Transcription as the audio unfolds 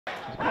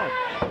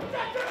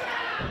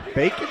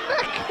Bacon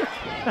neck?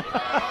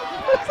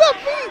 What's that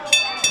mean?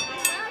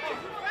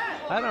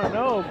 I don't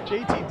know.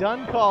 JT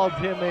Dunn called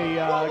him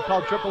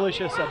called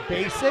Tripleicious a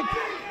basic,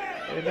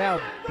 and now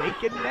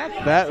bacon neck.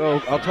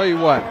 I'll tell you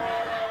what.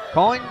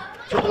 Calling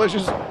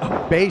Tripleicious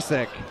a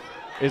basic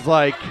is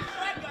like,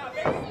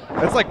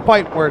 that's like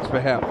fighting words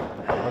for him.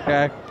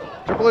 Okay,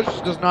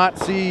 Tripleicious does not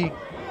see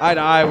eye to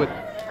eye with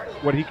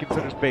what he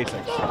considers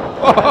basics.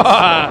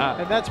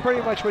 And that's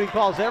pretty much what he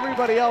calls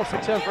everybody else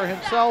except for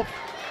himself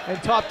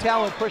and top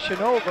talent Christian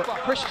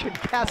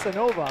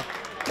Casanova,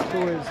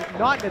 who is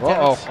not in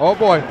attendance. Oh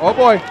boy, oh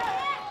boy.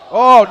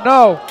 Oh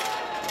no.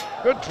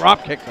 Good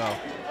drop kick though.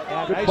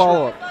 Yeah, good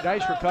follow-up.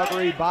 Nice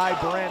recovery by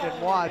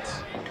Brandon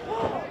Watts.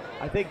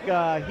 I think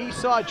he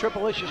saw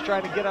Tripleicious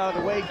trying to get out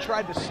of the way,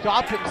 tried to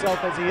stop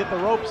himself as he hit the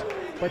ropes,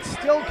 but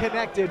still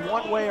connected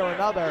one way or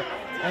another.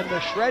 And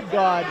the Shred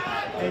God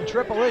and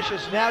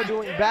Tripleicious now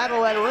doing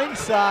battle at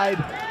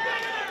ringside.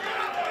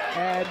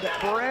 And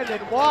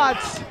Brandon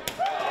Watts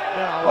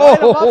light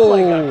him up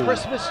like a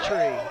Christmas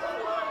tree.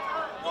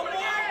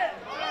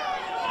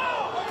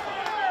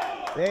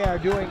 They are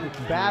doing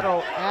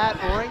battle at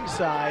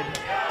ringside.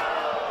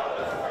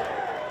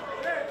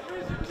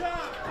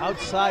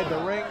 Outside the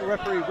ring,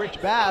 referee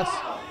Rich Bass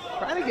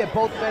trying to get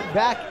both men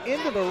back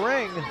into the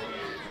ring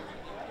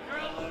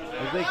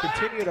as they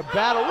continue to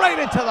battle right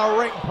into the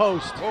ring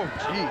post. Oh,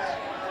 jeez.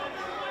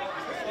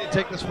 You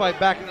take this fight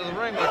back into the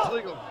ring, that's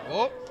legal.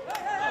 Oh.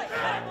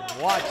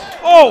 Watch.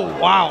 Oh,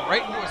 wow.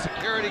 Right into a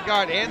security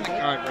guard and the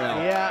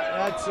guardrail. Yeah,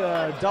 that's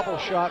a double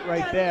shot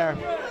right there.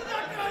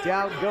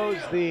 Down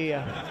goes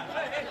the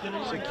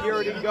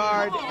security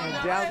guard,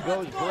 and down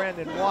goes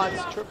Brandon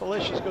Watts.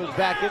 Tripleicious goes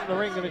back into the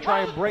ring, going to try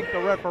and break the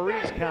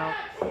referee's count.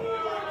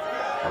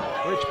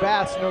 Rich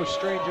Bass, no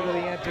stranger to the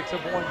antics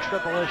of one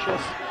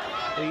Tripleicious,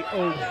 the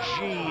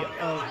OG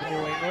of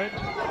New England.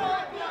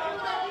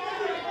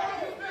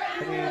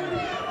 I mean,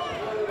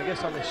 I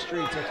guess on the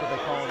streets, that's what they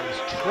call him, is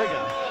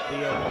Trigga,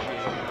 the OG.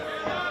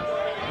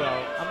 So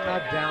I'm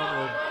not down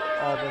with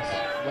all this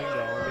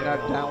lingo. You're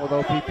not down with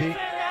OPP?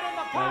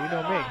 No, you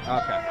know me.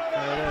 Okay.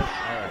 There it is.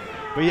 All right.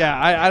 But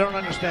yeah, I don't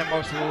understand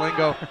most of the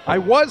lingo. I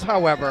was,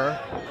 however,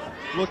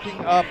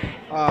 looking up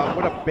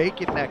what a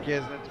bacon neck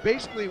is, and it's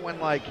basically when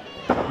like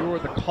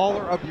the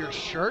collar of your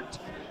shirt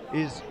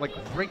is like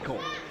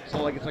wrinkled.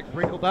 So like it's like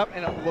wrinkled up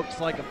and it looks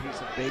like a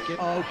piece of bacon.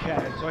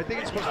 Okay. So I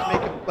think it's supposed to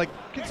make him like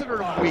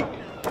consider him weak.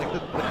 Like the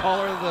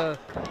collar of the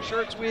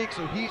shirt's weak,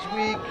 so he's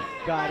weak.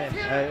 Got it.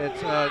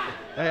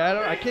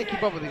 I can't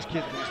keep up with these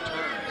kids in these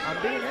terms. I'm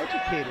being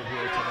educated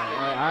here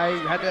tonight. I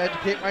had to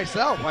educate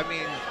myself. I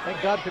mean, thank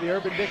God for the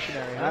Urban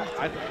Dictionary, huh?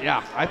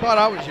 I thought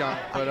I was young,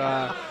 but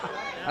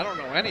I don't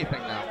know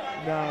anything now.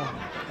 No,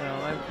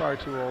 I'm far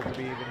too old to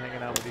be even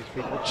hanging out with these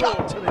people.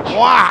 Jump to the chest.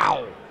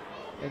 Wow!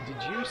 And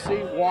did you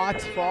see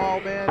Watts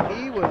fall,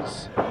 man? He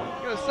was, I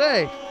was gonna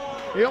say,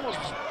 he almost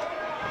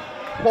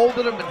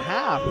folded him in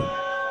half.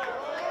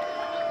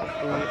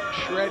 The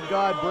Shred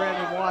God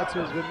Brandon Watts,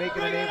 who's been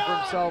making a name for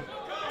himself.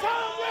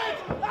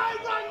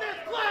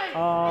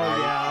 Oh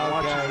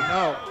yeah, okay.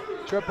 No.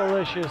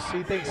 Tripleicious,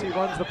 he thinks he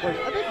runs the place.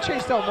 I think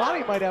Chase Del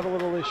Monte might have a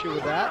little issue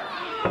with that.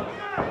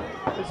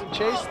 Isn't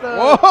Chase Chase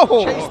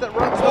that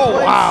runs the place?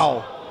 Oh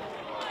wow!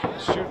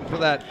 Shooting for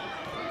that.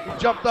 He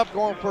jumped up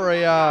going for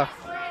a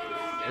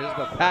here's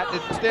the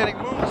patented standing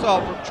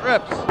moonsault from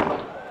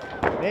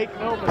Trips. Make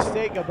no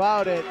mistake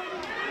about it.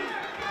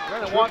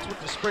 Brandon Watts with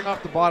the spring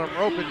off the bottom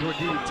rope into a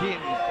DDT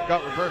and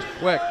got reversed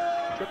quick.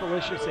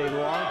 Tripleicious, a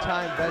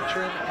longtime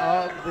veteran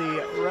of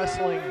the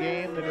wrestling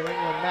game, the New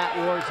England Mat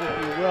Wars,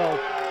 if you will.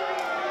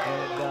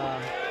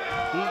 And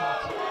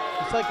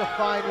it's like a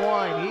fine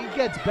wine. He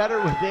gets better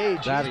with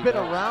age. He's been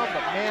around,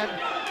 but man,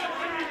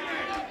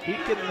 he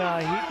can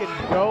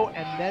go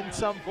and then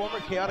some. Former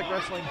Chaotic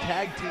Wrestling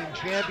Tag Team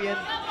Champion,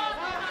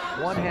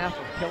 one half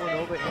of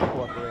Killanova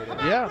Incorporated.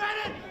 Yeah,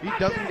 he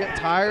doesn't get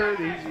tired.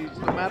 He's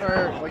no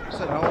matter, like you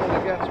said, how old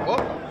he gets.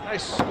 Whoa,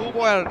 nice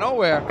schoolboy out of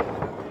nowhere.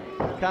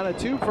 Count of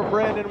two for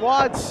Brandon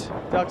Watts.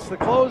 Ducks the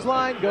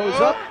clothesline, goes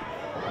up.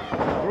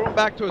 Threw him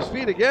back to his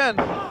feet again.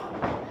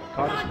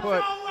 Caught his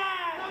foot.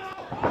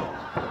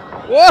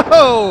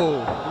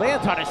 Whoa!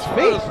 Lands on his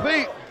feet. On his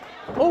feet.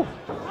 Oh.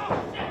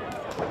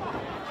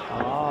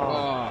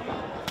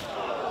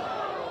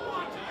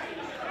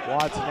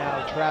 Watts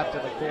now trapped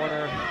in the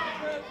corner.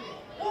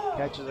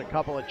 Catches a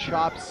couple of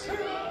chops.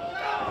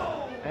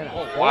 And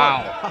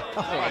wow.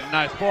 A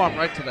nice form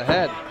right to the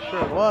head.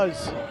 Sure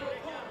was.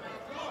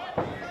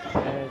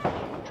 And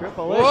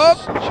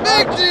Tripleicious.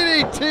 Big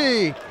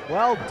DDT.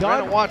 Well done.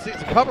 Brandon Watts needs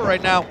to cover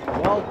right now.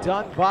 Well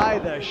done by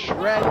the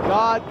Shred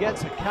God.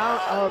 Gets a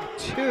count of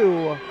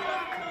two.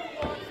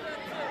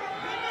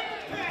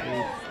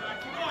 The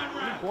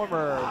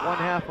former one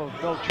half of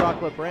Milk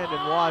Chocolate,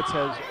 Brandon Watts,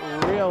 has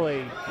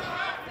really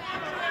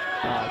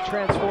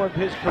transformed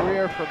his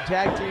career from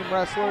tag team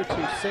wrestler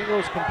to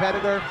singles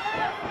competitor.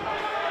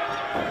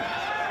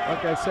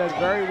 Like I said,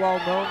 very well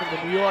known in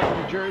the New York,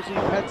 New Jersey,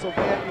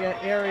 Pennsylvania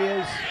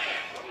areas.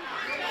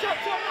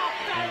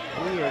 And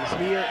He is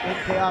here in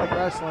Chaotic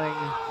Wrestling.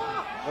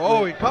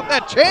 Oh, he caught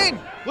that chain.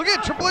 Look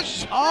at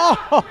Tripleicious.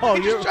 Oh,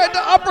 He just tried to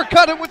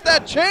uppercut him with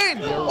that chain.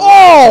 You're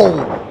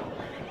Oh!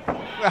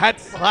 That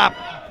slap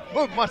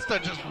must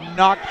have just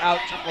knocked out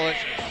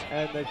Tripleicious.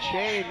 and the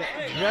chain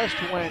just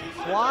went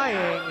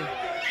flying.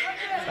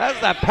 That's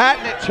that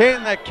patented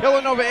chain that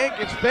Killanova Inc.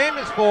 is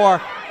famous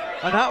for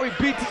on how he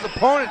beats his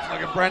opponents.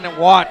 Look at Brendan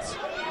Watts.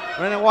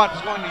 Brendan Watts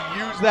is going to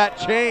use that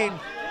chain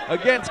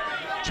against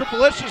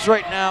Tripleicious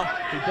right now.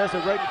 He does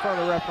it right in front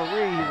of the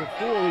referee. He's a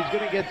fool. He's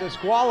going to get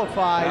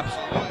disqualified.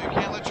 Absolutely. You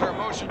can't let your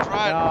emotions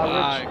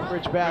ride. No,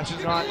 Rich Bass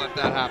is not. Let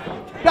that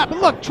happen. Yeah, but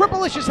look,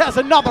 Tripleicious has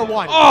another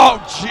one. Oh,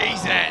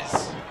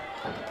 Jesus.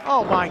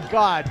 Oh, my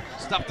God.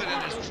 Stuffed it in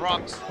his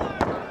trunks.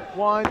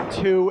 1,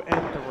 2,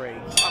 and 3.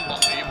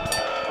 Unbelievable.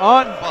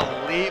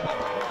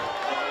 Unbelievable.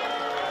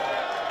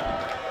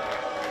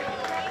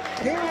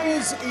 Here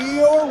is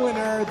your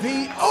winner,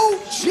 the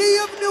OG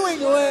of New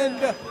England,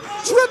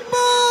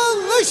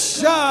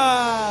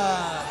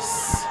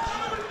 Tripleicious.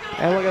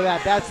 And look at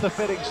that. That's the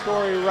fitting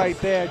story right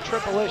there.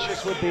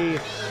 Tripleicious with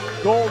the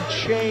gold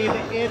chain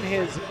in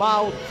his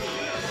mouth.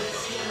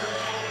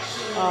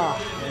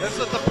 This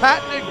is the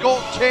patented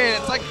gold chain.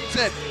 It's like you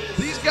said,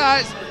 these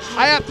guys,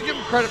 I have to give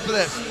them credit for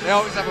this. They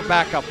always have a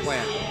backup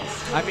plan.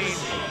 I mean,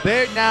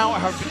 they now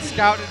have been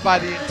scouted by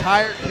the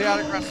entire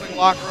Chaotic Wrestling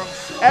locker room.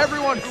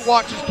 Everyone who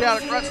watches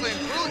Chaotic Wrestling,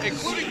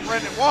 including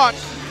Brendan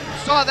Watts,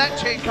 saw that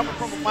chain coming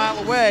from a mile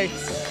away.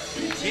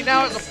 He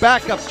now has a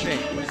backup chain.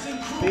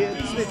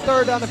 It's the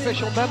third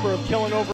unofficial member of Killanova.